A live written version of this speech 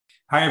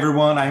Hi,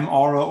 everyone. I'm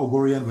Aura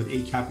Ogorian with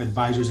ACAP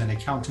Advisors and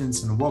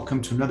Accountants, and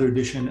welcome to another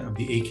edition of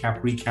the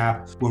ACAP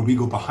Recap, where we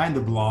go behind the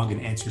blog and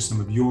answer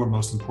some of your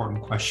most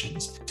important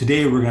questions.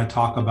 Today, we're going to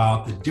talk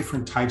about the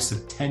different types of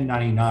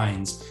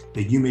 1099s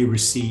that you may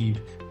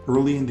receive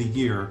early in the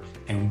year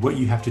and what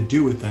you have to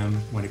do with them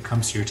when it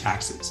comes to your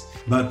taxes.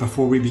 But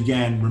before we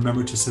begin,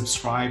 remember to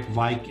subscribe,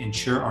 like, and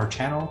share our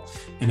channel.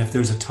 And if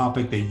there's a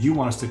topic that you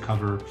want us to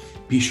cover,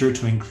 be sure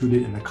to include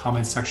it in the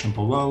comment section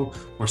below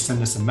or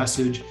send us a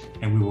message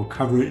and we will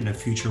cover it in a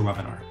future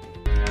webinar.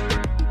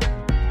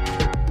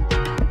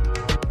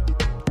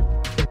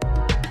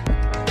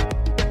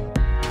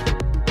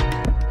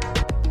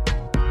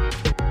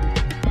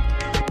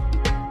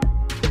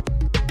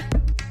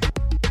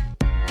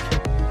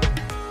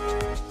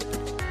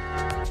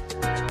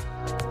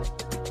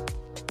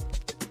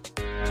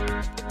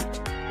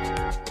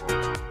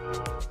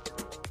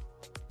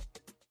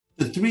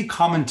 The three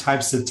common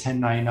types of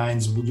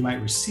 1099s you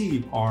might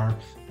receive are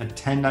a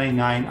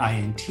 1099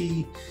 INT,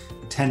 a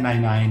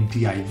 1099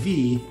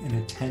 DIV, and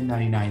a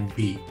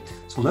 1099B.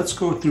 So let's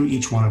go through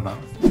each one of them.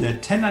 The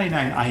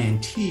 1099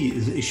 INT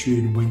is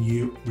issued when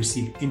you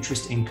receive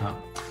interest income.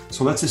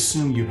 So let's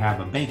assume you have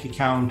a bank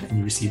account and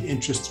you receive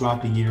interest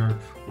throughout the year,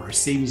 or a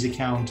savings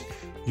account.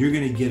 You're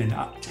going to get an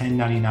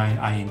 1099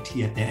 INT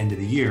at the end of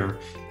the year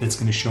that's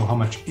going to show how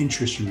much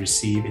interest you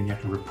receive, and you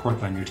have to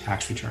report that on your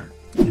tax return.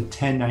 The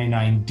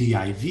 1099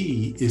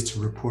 DIV is to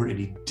report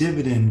any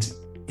dividend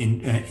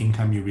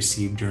income you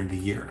receive during the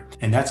year.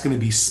 And that's going to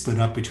be split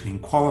up between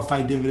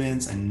qualified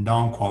dividends and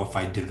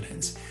non-qualified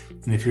dividends.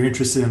 And if you're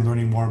interested in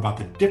learning more about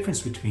the difference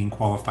between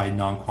qualified and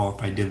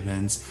non-qualified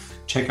dividends,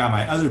 check out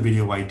my other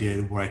video I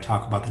did where I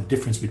talk about the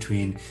difference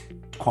between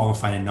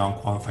qualified and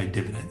non-qualified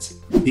dividends.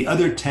 The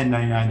other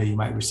 1099 that you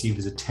might receive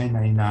is a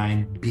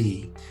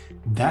 1099B.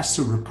 That's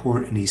to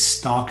report any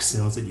stock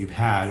sales that you've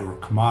had, or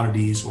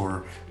commodities,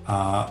 or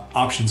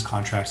options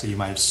contracts that you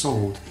might have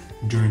sold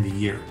during the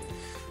year.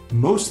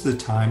 Most of the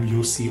time,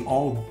 you'll see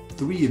all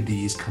three of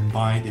these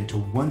combined into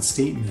one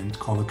statement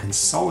called a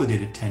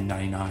consolidated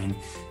 1099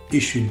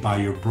 issued by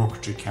your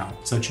brokerage account,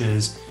 such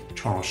as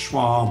Charles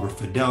Schwab or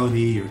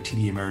Fidelity or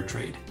TD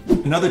Ameritrade.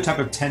 Another type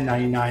of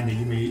 1099 that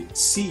you may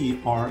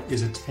see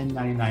is a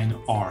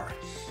 1099-R.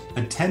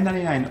 A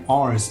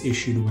 1099-R is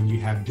issued when you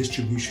have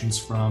distributions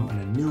from an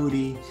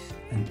annuity,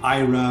 an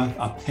IRA,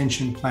 a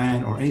pension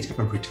plan, or any type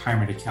of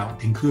retirement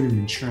account, including an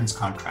insurance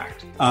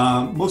contract.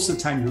 Most of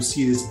the time, you'll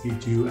see this if you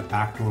do a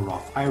backdoor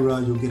Roth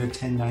IRA, you'll get a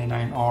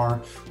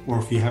 1099-R, or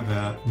if you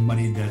have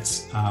money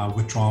that's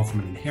withdrawn from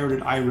an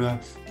inherited IRA,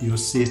 you'll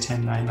see a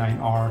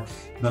 1099-R.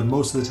 But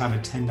most of the time, a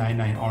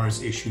 1099-R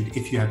is issued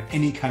if you have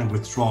any kind of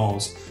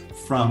withdrawals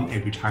from a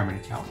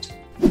retirement account.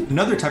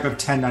 Another type of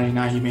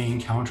 1099 you may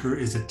encounter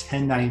is a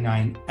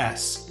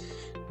 1099-S.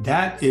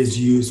 That is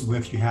used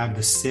if you have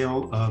the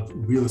sale of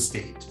real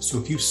estate. So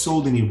if you've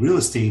sold any real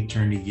estate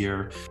during the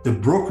year, the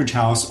brokerage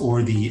house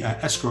or the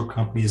escrow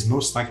company is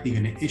most likely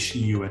going to issue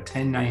you a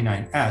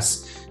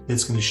 1099-S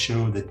that's going to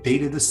show the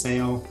date of the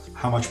sale,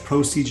 how much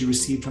proceeds you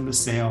received from the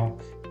sale,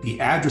 the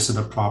address of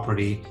the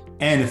property,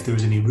 and if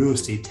there's any real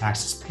estate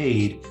taxes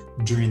paid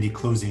during the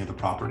closing of the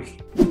property.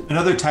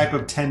 Another type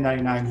of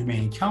 1099 you may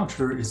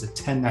encounter is a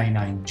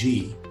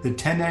 1099-G. The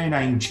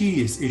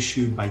 1099-G is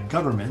issued by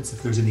governments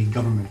if there's any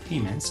government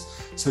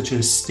payments, such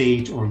as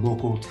state or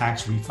local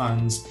tax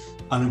refunds,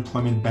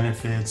 unemployment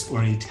benefits,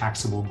 or any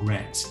taxable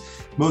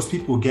grants. Most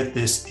people get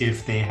this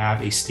if they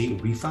have a state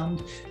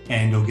refund,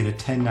 and they'll get a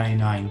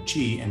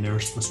 1099-G, and they're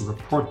supposed to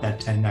report that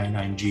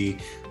 1099-G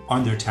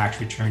on their tax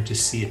return to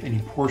see if any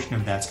portion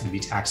of that's going to be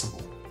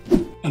taxable.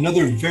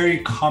 Another very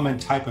common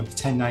type of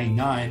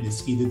 1099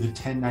 is either the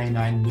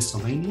 1099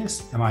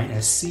 miscellaneous,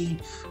 MISC,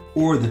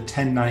 or the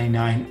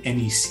 1099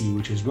 NEC,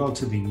 which is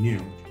relatively new.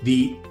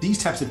 These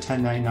types of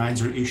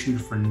 1099s are issued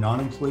for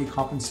non-employee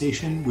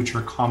compensation, which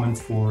are common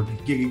for the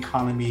gig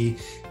economy,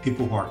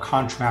 people who are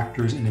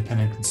contractors,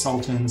 independent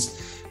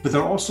consultants, but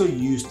they're also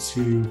used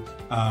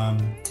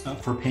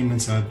for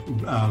payments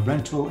of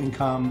rental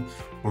income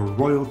or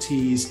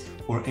royalties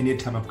or any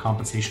type of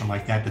compensation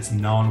like that that's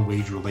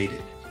non-wage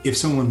related.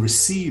 If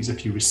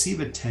you receive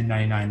a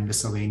 1099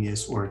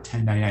 miscellaneous or a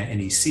 1099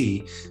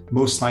 NEC,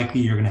 most likely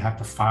you're going to have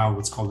to file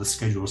what's called a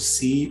Schedule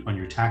C on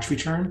your tax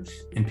return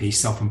and pay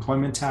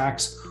self-employment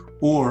tax,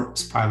 or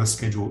file a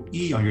Schedule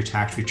E on your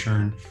tax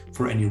return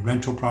for any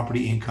rental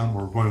property income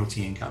or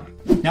royalty income.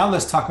 Now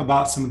let's talk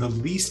about some of the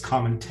least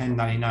common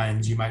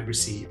 1099s you might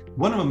receive.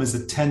 One of them is a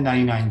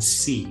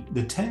 1099-C.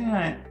 The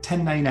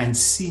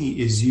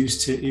 1099-C is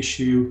used to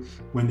issue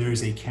when there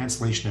is a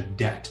cancellation of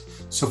debt.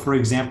 So for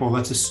example,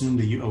 let's assume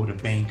that you owed a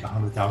bank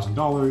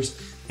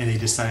 $100,000 and they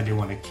decided they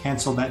want to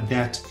cancel that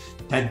debt.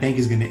 That bank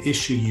is going to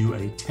issue you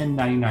a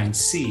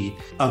 1099-C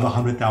of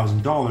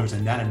 $100,000,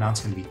 and that amount's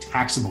going to be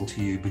taxable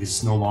to you because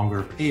it's no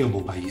longer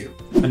payable by you.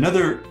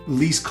 Another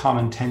least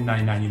common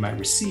 1099 you might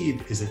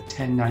receive is a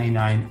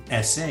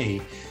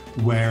 1099-SA,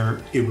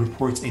 where it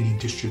reports any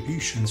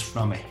distributions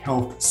from a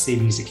health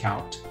savings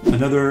account.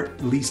 Another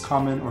least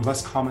common or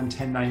less common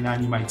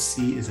 1099 you might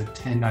see is a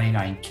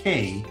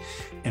 1099-K.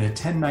 And a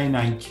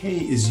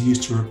 1099K is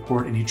used to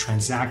report any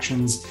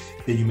transactions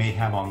that you may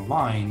have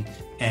online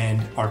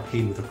and are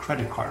paid with a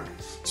credit card.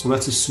 So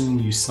let's assume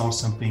you sell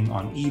something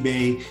on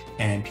eBay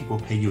and people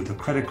pay you with a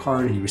credit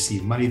card and you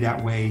receive money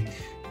that way.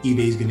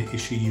 eBay is going to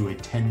issue you a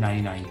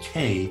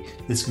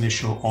 1099K that's going to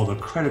show all the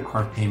credit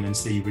card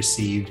payments that you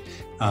received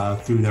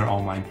through their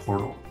online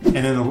portal. And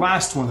then the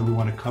last one that we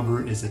want to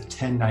cover is a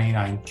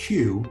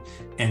 1099Q,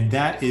 and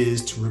that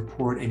is to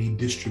report any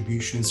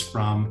distributions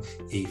from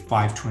a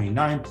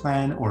 529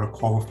 plan or a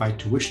qualified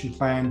tuition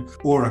plan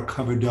or a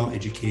Coverdell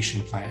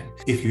education plan.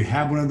 If you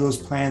have one of those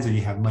plans and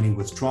you have money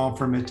withdrawn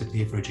from it to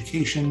pay for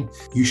education,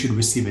 you should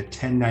receive a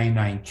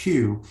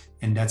 1099Q,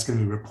 and that's going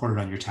to be reported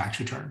on your tax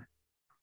return.